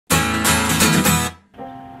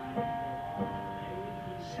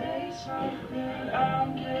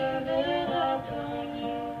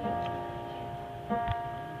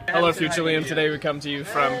Hello, future Liam. Today we come to you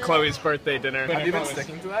from Chloe's birthday dinner. Have you been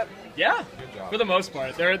sticking to that? Yeah, for the most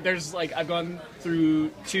part. There's like, I've gone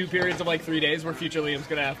through 2 periods of like 3 days where future Liam's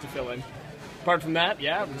gonna have to fill in. Apart from that,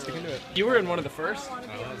 yeah, I've been sticking to it. You were in one of the first.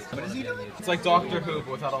 What is he doing? It's like Doctor Who,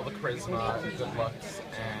 but without all the charisma, good looks,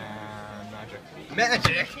 and magic.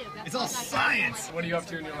 Magic? It's all science! What are you up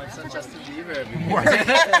to in your life? Justin Bieber.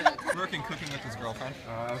 Working, cooking with his girlfriend.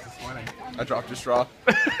 That was this morning. I dropped your straw.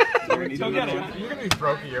 You're gonna be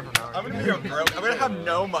broke a year from now. I'm gonna be broke. I'm gonna have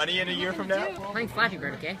no money in a year from now. Playing Flappy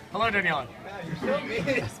Bird, okay? Hello, Daniela.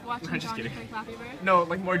 Just watching I'm just Johnny kidding. play Flappy Bird. No,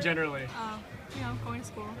 like more generally. You know, going to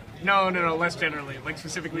school. No, less generally. Like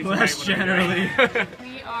specifically tonight. Less generally.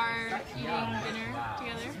 We are eating dinner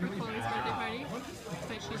together for Chloe's birthday party,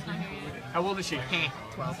 but she's not here yet. How old is she?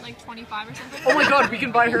 12. Like 25 or something. Oh my god, we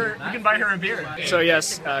can buy her a beer. So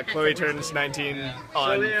yes, Chloe turns 19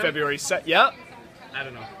 on February 2nd. Yeah? I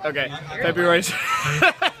don't know. Okay. February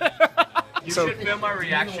You should film our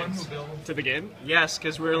reactions to the game? Yes,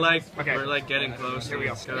 because we're like Okay. getting close. Here we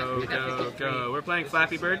go. Go. We're playing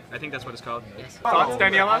Flappy Bird. I think that's what it's called. Thoughts,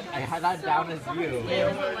 Daniela? I had that down as you.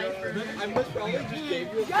 I most probably just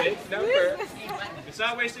gave you a fake number. It's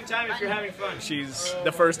not wasting time if you're having fun. She's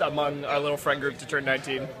the first among our little friend group to turn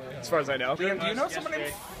 19, as far as I know. Do you know someone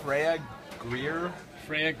named Freya Greer?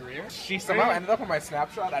 Freya Greer? She somehow ended up on my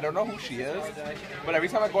Snapchat. I don't know who she is, but every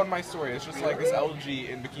time I go on my story, it's just like this LG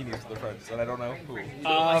in bikinis with their friends, and I don't know who.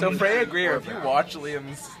 So Freya Greer, if you watch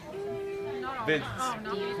Liam's vids,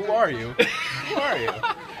 who are you? Who are you?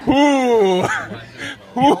 Who?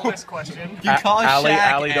 This question. You call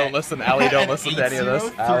Allie, don't listen. Allie, don't listen to any of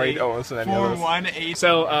this. Allie, don't listen to any of this.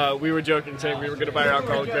 So we were joking, saying we were going to buy her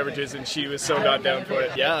alcoholic beverages, and she was so not down for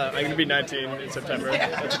it. Yeah, I'm going to be 19 in September.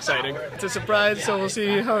 That's exciting. It's a surprise, so we'll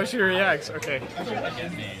see how she reacts. Okay.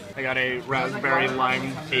 I got a raspberry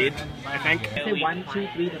limeade, I think. Say 1, 2,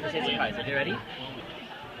 3, then we say surprise. Are you ready?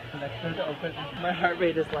 My heart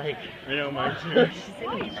rate is like... I know, mine too.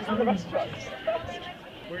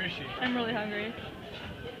 Where is she? I'm really hungry.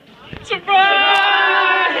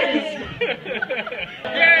 Surprise!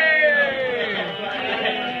 Yay!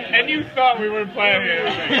 And you thought we weren't playing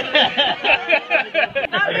anything.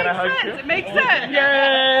 That makes sense. It makes sense.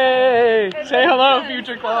 Yay! Say hello,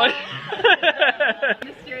 future Chloe.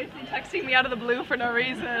 Mysteriously texting me out of the blue for no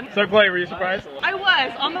reason. So Chloe, were you surprised? I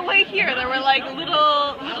was. On the way here, there were like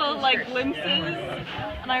little like glimpses,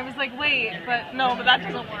 and I was like, wait, but that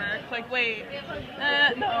doesn't work. Like, wait,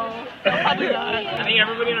 no, probably not. I think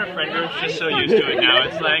everybody in our friend group's just so used to it now.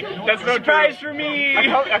 It's like, That's no surprise for me!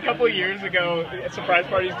 A couple of years ago, surprise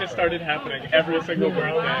parties just started happening every single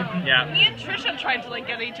birthday. yeah. Me and Trisha tried to like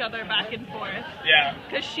get each other back and forth. Yeah.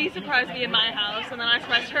 Because she surprised me in my house, and then I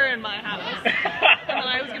surprised her in my house. And then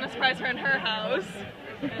I was going to surprise her in her house.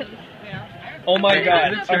 And, yeah. Oh my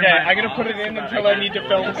god. Okay, I'm gonna put it in until I need to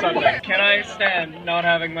film something. Can I stand not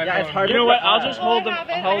having my phone? it's hard. You know what? I'll just hold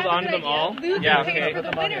on to them all. Yeah, okay. For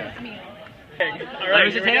the winner's meal. Alright,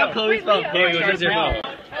 We should take out Chloe's phone. Chloe, which is your phone?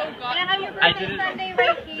 Oh god. Can I have your I birthday did it. Sunday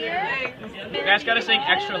right here? You guys gotta sing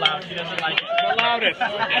extra loud. She doesn't like it. The loudest.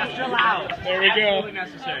 Extra loud. There we go. Absolutely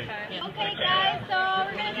necessary. Okay guys, so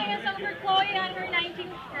we're gonna sing a song for Chloe on her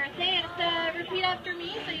 19th birthday, and it's repeat after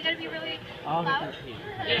me, so you gotta be really loud.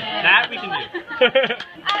 That we can do. I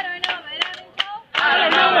don't know, but I've been told. I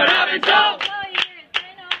don't know what I've been told. Chloe here is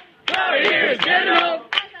general. Chloe here is general.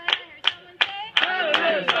 I thought I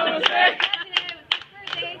heard someone say.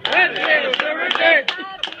 Today was her birthday.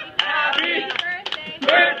 Happy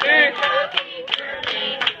Birthday. Happy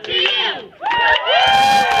birthday to you.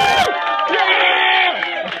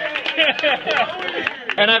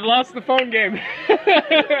 And I've lost the phone game. How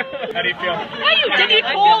do you feel? Why you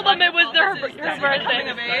didn't told them it was her birthday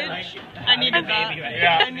of age? I needed that.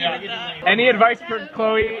 Yeah. I needed that. Any advice for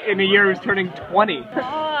Chloe in a year who's turning 20?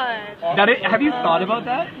 God. Have you thought about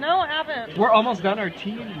that? No, I haven't. We're almost done our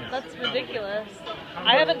teens. That's ridiculous.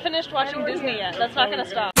 I haven't finished watching Disney yet. That's not gonna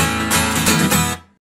stop.